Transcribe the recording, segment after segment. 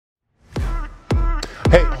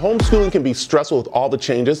Hey, homeschooling can be stressful with all the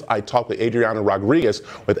changes. I talked with Adriana Rodriguez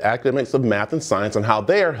with Academies of Math and Science on how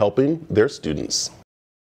they are helping their students.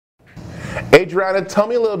 Adriana, tell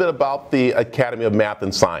me a little bit about the Academy of Math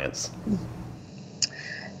and Science.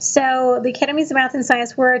 So the Academies of Math and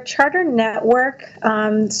Science, we're a charter network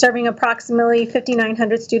serving approximately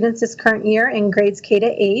 5,900 students this current year in grades K to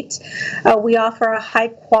 8. We offer a high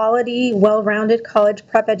quality, well-rounded college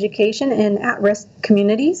prep education in at-risk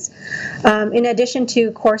communities. In addition to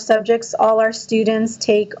core subjects, all our students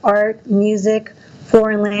take art, music,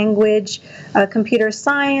 foreign language, computer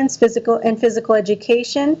science, physical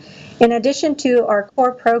education. In addition to our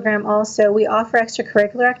core program also, we offer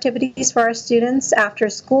extracurricular activities for our students after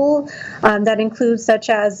school that includes such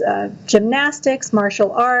as gymnastics,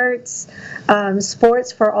 martial arts,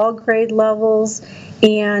 sports for all grade levels,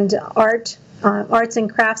 and arts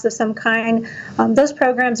and crafts of some kind. Those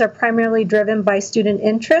programs are primarily driven by student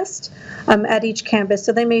interest at each campus,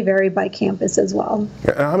 so they may vary by campus as well.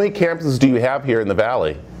 How many campuses do you have here in the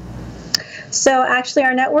Valley? So actually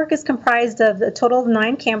our network is comprised of a total of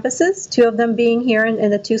 9 campuses, 2 of them being here in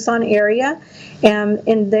the Tucson area.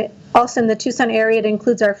 And also in the Tucson area, it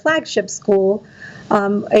includes our flagship school,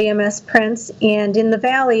 AMS Prince. And in the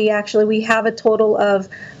Valley, actually, we have a total of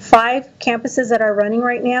 5 campuses that are running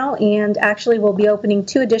right now, and actually we'll be opening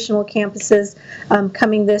 2 additional campuses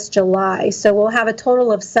coming this July. So we'll have a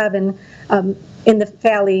total of 7 in the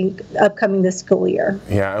Valley upcoming this school year.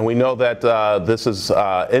 Yeah, and we know that this has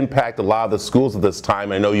impacted a lot of the schools at this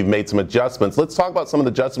time. I know you've made some adjustments. Let's talk about some of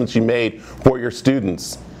the adjustments you made for your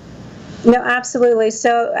students. No, absolutely.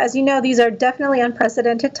 So as you know, these are definitely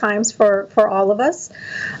unprecedented times for all of us.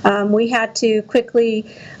 We had to quickly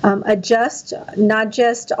adjust not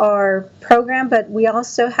just our program, but we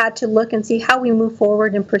also had to look and see how we move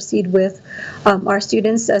forward and proceed with our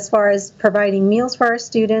students as far as providing meals for our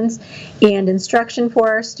students and instruction for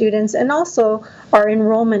our students, and also our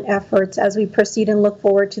enrollment efforts as we proceed and look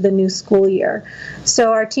forward to the new school year.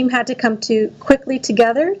 So our team had to come quickly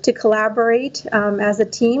together to collaborate as a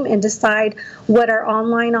team and decide what our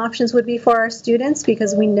online options would be for our students,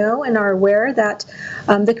 because we know and are aware that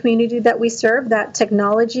the community that we serve, that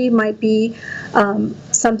technology might be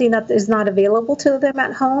something that is not available to them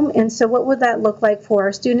at home. And so what would that look like for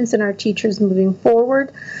our students and our teachers moving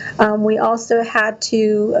forward? We also had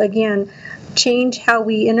to, again, change how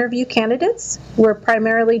we interview candidates. We're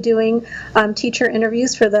primarily doing teacher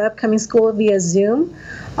interviews for the upcoming school via Zoom.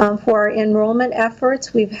 For our enrollment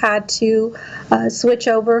efforts, we've had to switch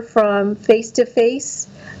over from face-to-face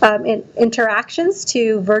interactions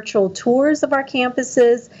to virtual tours of our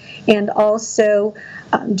campuses, and also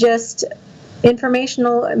just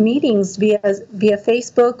informational meetings via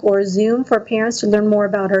Facebook or Zoom for parents to learn more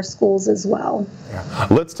about our schools as well. Yeah.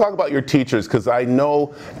 Let's talk about your teachers, because I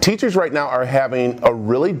know teachers right now are having a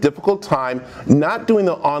really difficult time not doing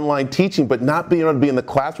the online teaching, but not being able to be in the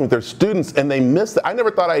classroom with their students, and they miss it. I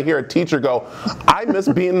never thought I'd hear a teacher go, I miss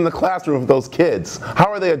being in the classroom with those kids.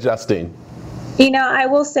 How are they adjusting? You know, I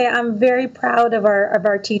will say I'm very proud of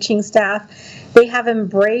our teaching staff. They have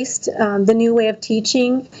embraced the new way of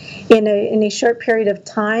teaching in a short period of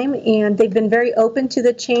time, and they've been very open to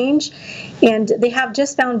the change, and they have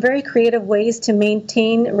just found very creative ways to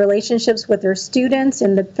maintain relationships with their students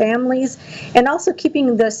and the families, and also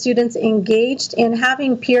keeping the students engaged and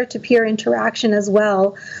having peer-to-peer interaction as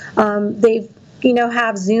well. They've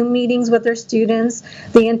have Zoom meetings with their students.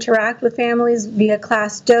 They interact with families via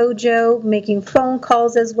Class Dojo, making phone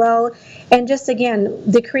calls as well. And just, again,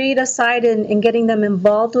 the creative side and getting them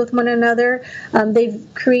involved with one another. They've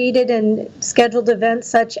created and scheduled events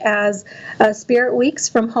such as Spirit Weeks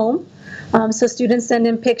from home. So students send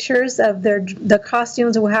in pictures of the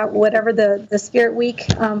costumes or whatever the Spirit Week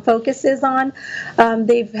focus is on.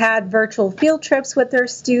 They've had virtual field trips with their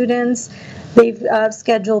students. They've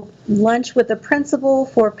scheduled lunch with the principal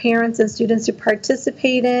for parents and students to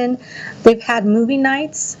participate in. They've had movie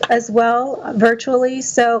nights as well virtually.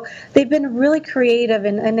 So they've been really creative,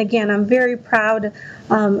 and again, I'm very proud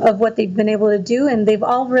of what they've been able to do, and they've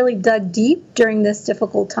all really dug deep during this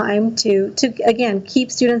difficult time to again,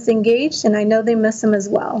 keep students engaged, and I know they miss them as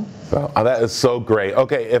well. Oh, that is so great.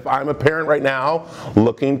 Okay, if I'm a parent right now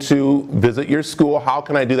looking to visit your school, how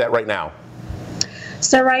can I do that right now?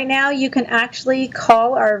 So right now you can actually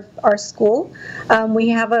call our school. We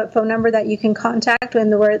have a phone number that you can contact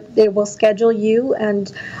where they will schedule you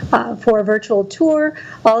and for a virtual tour.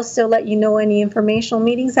 Also let you know any informational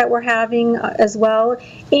meetings that we're having as well.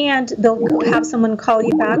 And they'll have someone call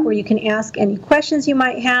you back where you can ask any questions you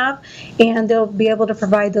might have, and they'll be able to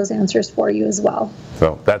provide those answers for you as well.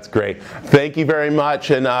 So that's great. Thank you very much,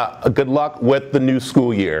 and good luck with the new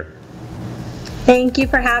school year. Thank you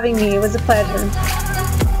for having me. It was a pleasure.